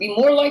you should be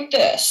more like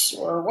this,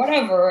 or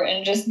whatever,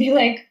 and just be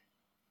like,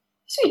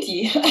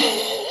 sweetie,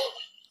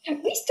 are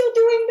we still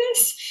doing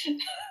this?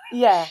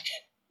 Yeah.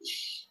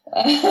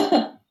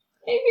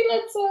 Maybe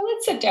let's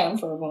sit down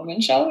for a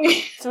moment, shall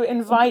we? So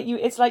invite you.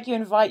 It's like you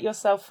invite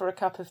yourself for a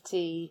cup of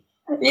tea.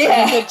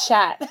 Yeah. A good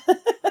chat.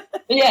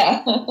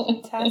 Yeah.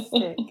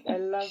 Fantastic. I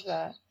love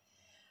that.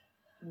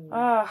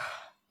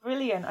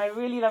 Brilliant. I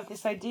really love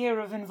this idea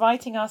of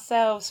inviting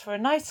ourselves for a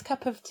nice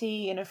cup of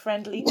tea and a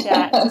friendly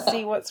chat to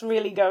see what's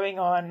really going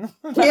on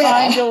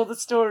behind all the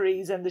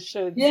stories and the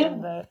shoulds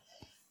and the...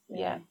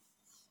 Yeah.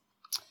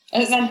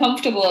 As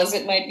uncomfortable as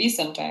it might be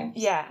sometimes.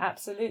 Yeah,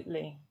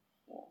 absolutely.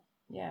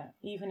 Yeah,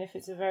 even if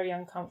it's a very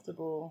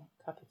uncomfortable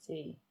cup of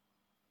tea.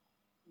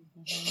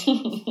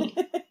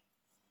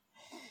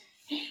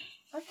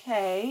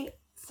 Okay,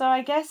 so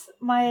I guess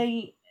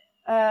my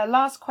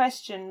last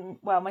question,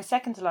 my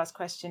second to last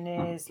question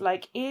is,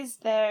 like, is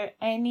there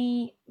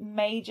any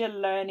major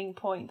learning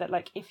point that,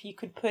 like, if you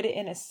could put it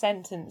in a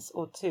sentence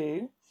or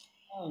two,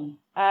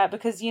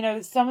 because,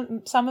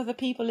 some of the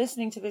people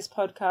listening to this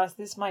podcast,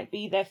 this might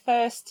be their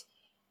first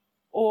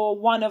or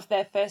one of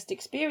their first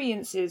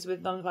experiences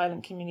with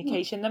nonviolent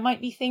communication. They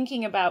might be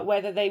thinking about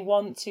whether they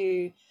want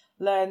to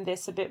learn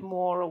this a bit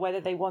more, or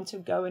whether they want to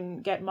go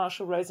and get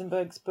Marshall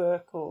Rosenberg's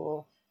book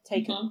or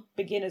take a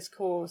beginner's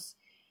course.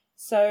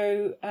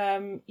 So,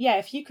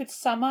 if you could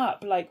sum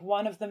up like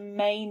one of the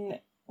main,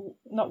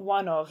 not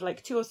one of,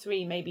 like two or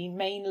three maybe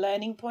main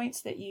learning points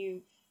that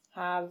you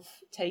have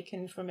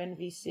taken from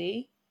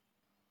NVC.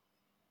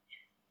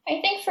 I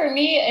think for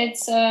me,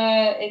 it's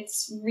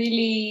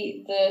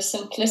really the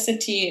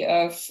simplicity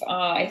of,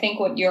 I think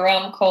what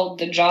Yoram called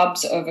the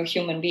jobs of a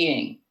human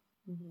being.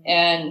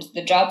 And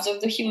the jobs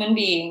of the human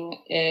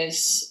being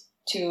is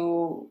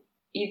to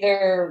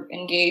either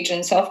engage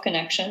in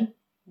self-connection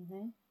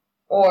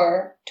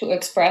or to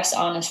express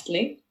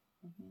honestly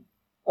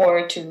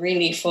or to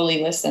really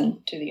fully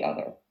listen to the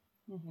other.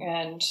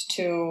 And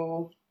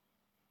to...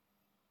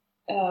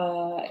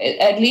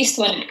 at least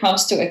when it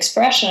comes to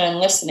expression and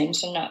listening,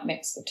 to not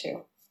mix the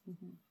two.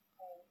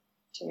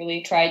 To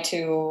really try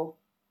to,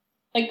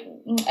 like,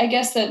 I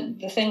guess that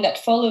the thing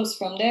that follows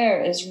from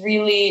there is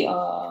really,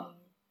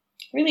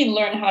 really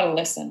learn how to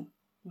listen,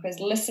 because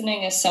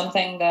listening is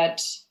something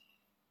that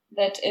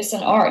is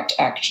an art,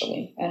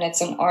 actually, and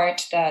it's an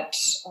art that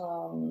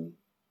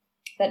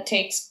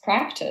takes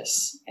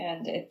practice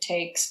and it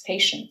takes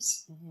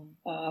patience,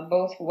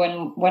 both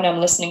when I'm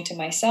listening to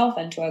myself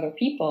and to other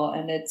people.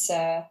 And it's,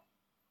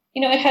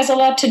 it has a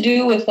lot to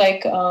do with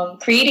like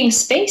creating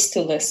space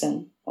to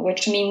listen,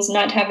 which means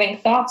not having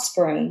thoughts,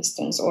 for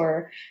instance,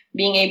 or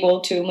being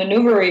able to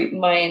maneuver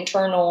my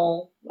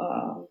internal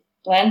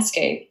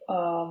landscape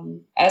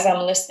as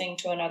I'm listening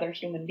to another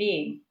human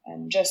being,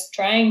 and just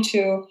trying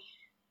to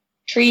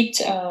treat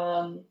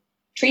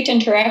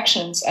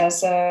interactions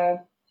as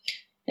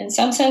in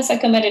some sense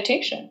like a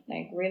meditation,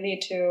 like really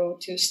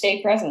to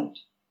stay present.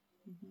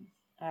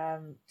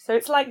 So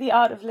it's like the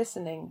art of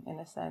listening in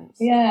a sense.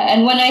 Yeah,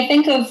 and when I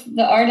think of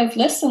the art of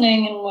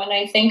listening, and when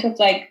I think of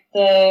like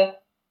the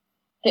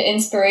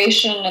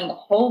inspiration and the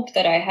hope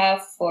that I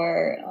have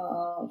for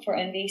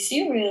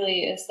NVC,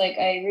 really is like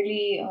I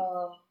really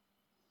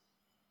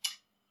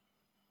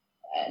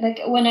like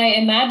when I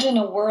imagine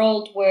a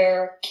world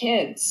where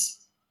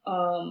kids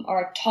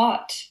are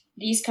taught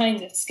these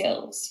kinds of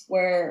skills,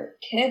 where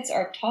kids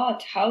are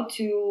taught how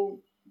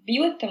to be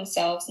with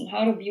themselves and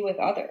how to be with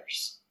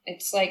others.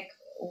 It's like,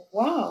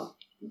 wow,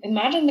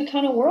 imagine the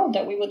kind of world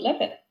that we would live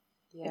in.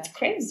 Yeah. It's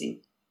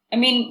crazy. I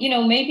mean,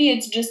 maybe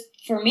it's just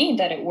for me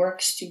that it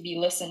works to be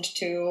listened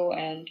to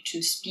and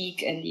to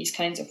speak in these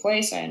kinds of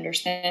ways. I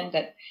understand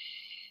that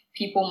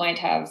people might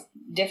have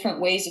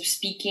different ways of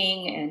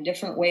speaking and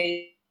different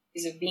ways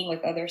of being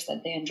with others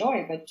that they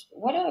enjoy, but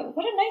what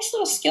a nice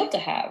little skill to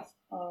have,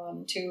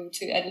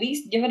 to at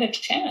least give it a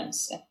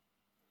chance.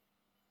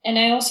 And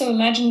I also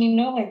imagine,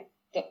 like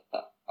the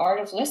art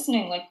of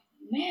listening, like,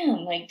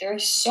 man, like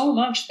there's so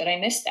much that I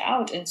missed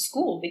out in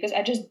school because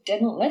I just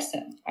didn't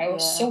listen. I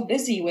was so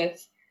busy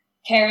with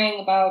caring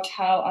about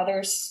how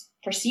others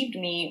perceived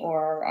me,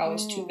 or I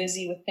was too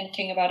busy with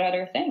thinking about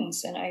other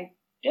things, and I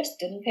just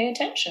didn't pay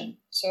attention.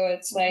 So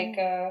it's like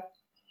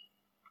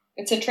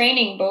it's a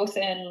training both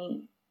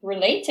in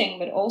relating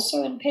but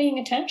also in paying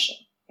attention.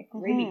 Like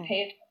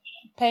really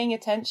paying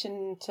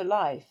attention to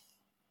life.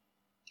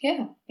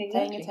 Yeah,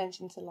 exactly. Paying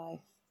attention to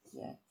life.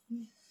 Yeah.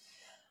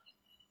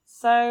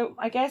 So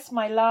I guess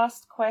my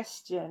last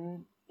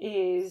question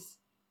is,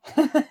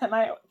 and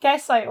I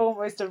guess I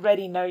almost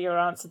already know your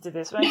answer to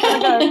this, but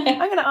I'm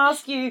going to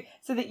ask you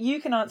so that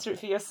you can answer it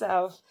for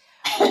yourself.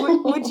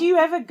 Would you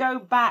ever go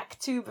back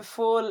to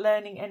before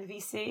learning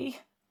NVC?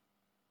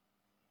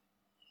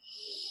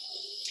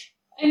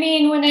 I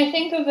mean, when I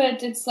think of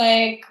it, it's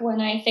like when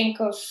I think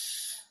of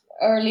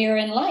earlier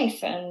in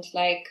life, and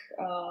like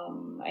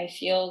I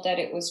feel that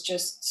it was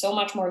just so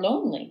much more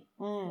lonely,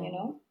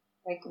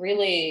 like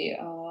really,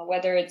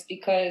 whether it's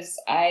because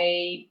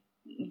I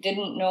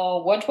didn't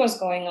know what was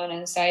going on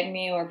inside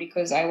me, or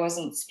because I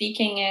wasn't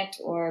speaking it,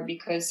 or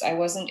because I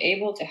wasn't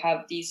able to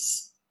have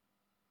these,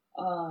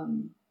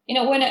 when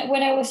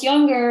I was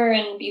younger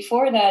and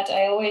before that,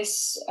 I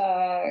always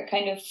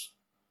kind of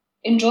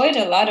enjoyed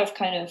a lot of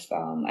kind of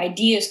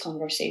ideas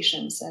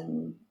conversations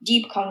and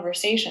deep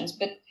conversations,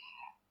 but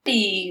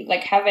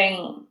like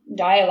having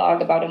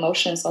dialogue about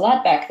emotions a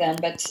lot back then,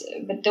 but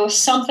there was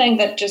something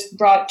that just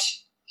brought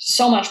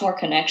so much more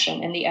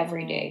connection in the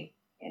everyday,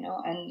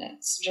 and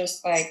it's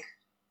just like,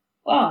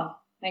 wow,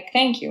 like,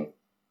 thank you.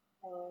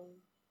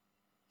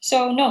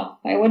 So no,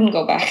 I wouldn't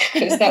go back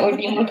because that would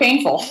be more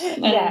painful.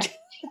 And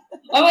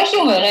I'm a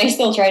human. I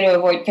still try to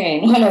avoid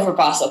pain whenever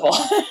possible.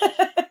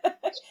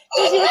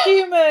 Because you're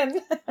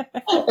human.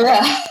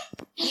 Yeah.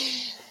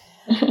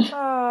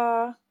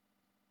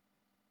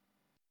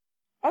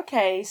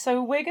 Okay,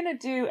 so we're going to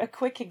do a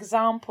quick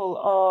example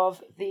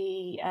of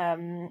the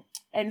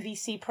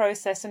NVC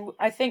process. And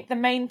I think the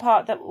main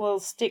part that we'll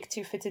stick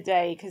to for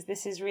today, because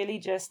this is really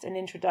just an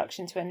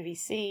introduction to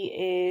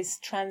NVC, is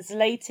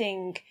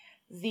translating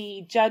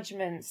the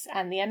judgments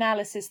and the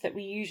analysis that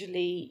we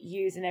usually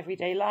use in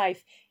everyday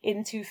life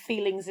into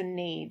feelings and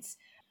needs.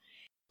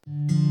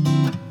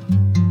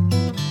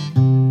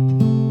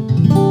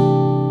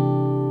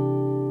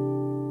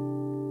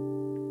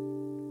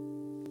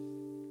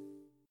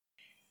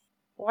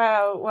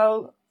 Wow,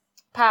 well,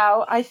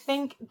 Pau, I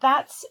think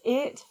that's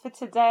it for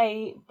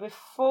today.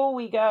 Before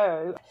we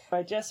go,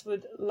 I just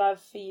would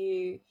love for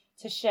you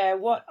to share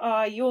what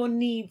are your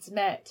needs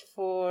met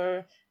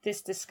for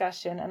this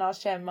discussion, and I'll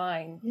share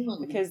mine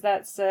because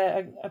that's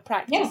a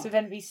practice of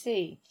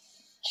NVC.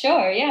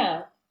 Sure,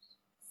 yeah.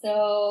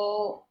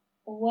 So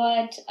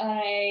what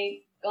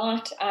I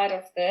got out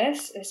of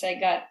this is I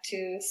got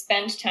to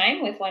spend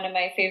time with one of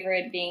my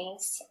favorite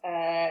beings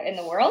in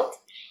the world.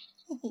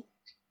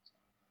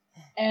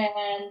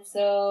 And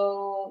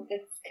so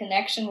this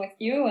connection with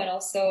you, and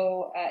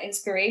also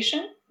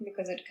inspiration,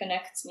 because it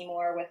connects me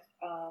more with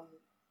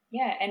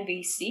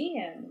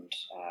NVC and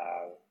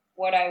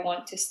what I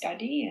want to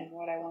study and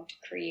what I want to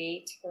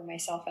create for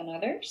myself and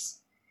others.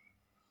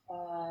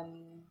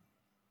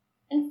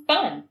 And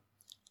fun.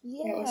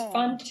 Yeah. It was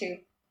fun to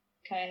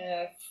kind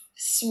of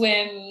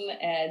swim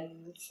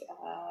and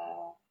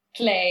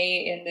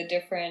play in the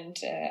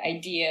different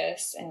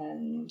ideas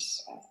and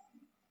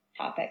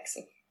topics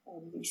of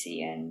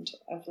NVC and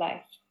of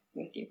life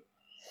with you.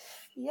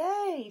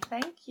 Yay,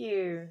 thank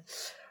you.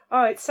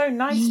 Oh, it's so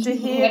nice to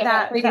hear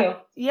that.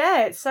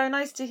 Yeah, it's so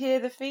nice to hear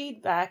the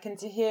feedback and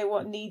to hear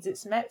what needs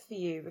it's met for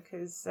you,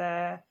 because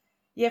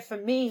for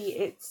me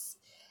it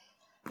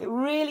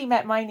really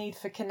met my need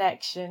for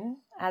connection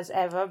as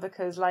ever,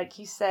 because like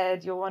you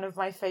said, you're one of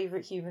my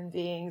favorite human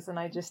beings, and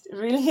I just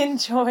really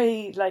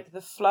enjoy like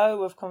the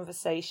flow of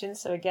conversation.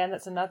 So again,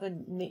 that's another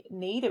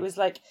need. It was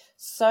like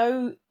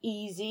so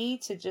easy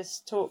to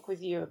just talk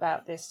with you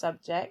about this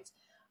subject.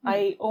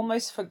 I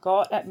almost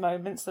forgot at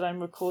moments that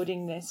I'm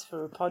recording this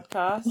for a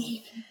podcast.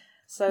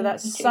 So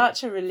that's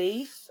such a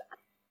relief.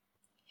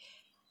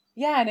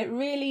 Yeah, and it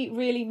really,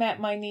 really met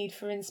my need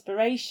for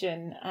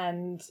inspiration.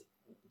 And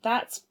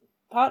that's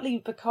partly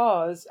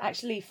because,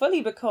 actually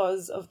fully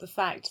because of the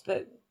fact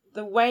that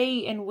the way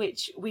in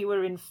which we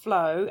were in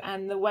flow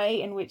and the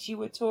way in which you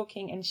were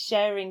talking and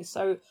sharing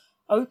so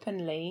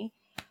openly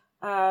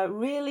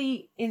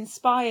really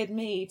inspired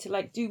me to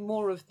like do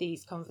more of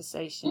these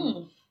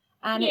conversations.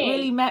 And it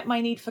really met my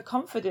need for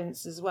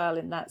confidence as well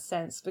in that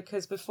sense,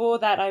 because before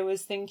that I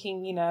was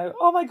thinking, you know,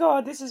 oh my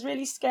God, this is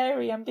really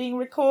scary. I'm being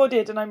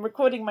recorded and I'm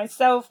recording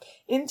myself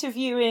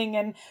interviewing,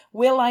 and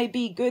will I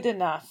be good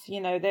enough? You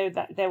know,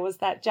 there was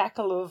that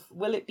jackal of,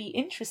 will it be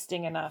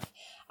interesting enough?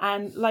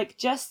 And like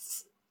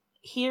just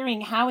hearing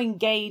how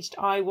engaged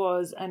I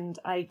was, and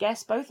I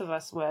guess both of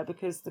us were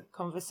because the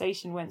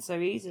conversation went so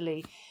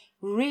easily,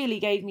 really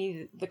gave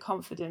me the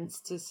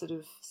confidence to sort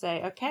of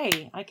say,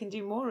 okay, I can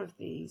do more of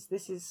these.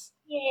 This is,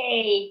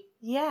 yay.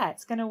 Yeah,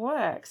 it's going to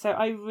work. So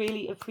I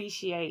really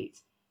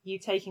appreciate you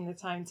taking the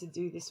time to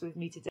do this with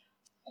me today.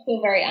 I feel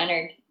very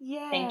honored.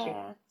 Yeah. Thank you.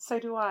 So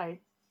do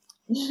I.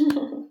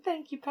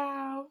 Thank you,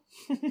 pal.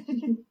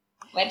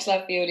 Much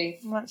love,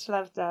 Beauty. Much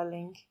love,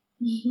 darling.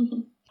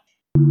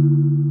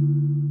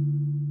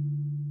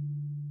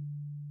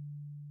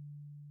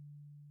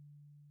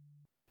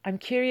 I'm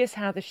curious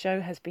how the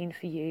show has been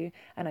for you,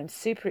 and I'm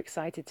super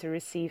excited to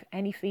receive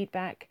any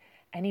feedback,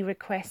 any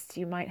requests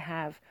you might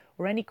have,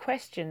 or any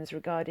questions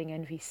regarding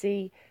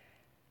NVC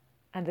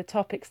and the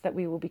topics that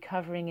we will be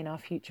covering in our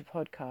future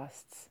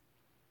podcasts.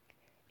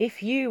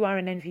 If you are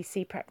an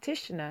NVC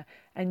practitioner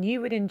and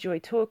you would enjoy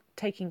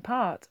taking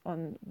part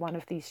on one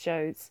of these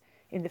shows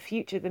in the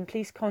future, then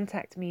please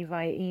contact me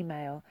via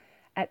email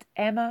at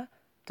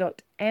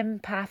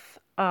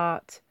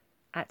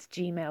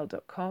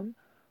emma.empathart@gmail.com.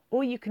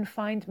 Or you can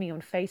find me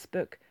on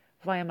Facebook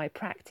via my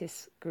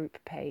practice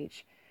group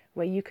page,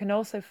 where you can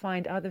also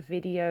find other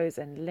videos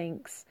and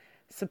links,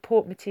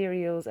 support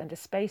materials, and a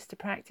space to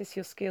practice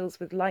your skills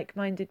with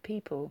like-minded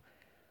people.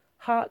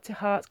 Heart to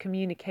Heart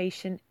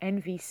Communication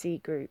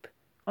NVC group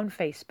on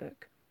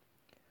Facebook.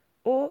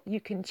 Or you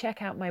can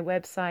check out my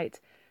website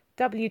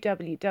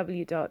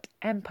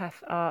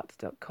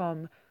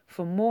www.empathart.com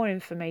for more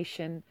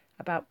information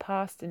about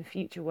past and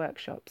future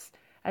workshops,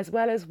 as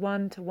well as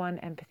one-to-one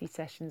empathy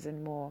sessions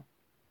and more.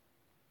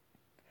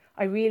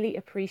 I really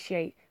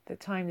appreciate the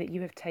time that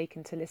you have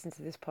taken to listen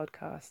to this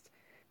podcast.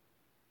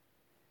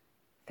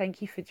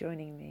 Thank you for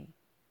joining me.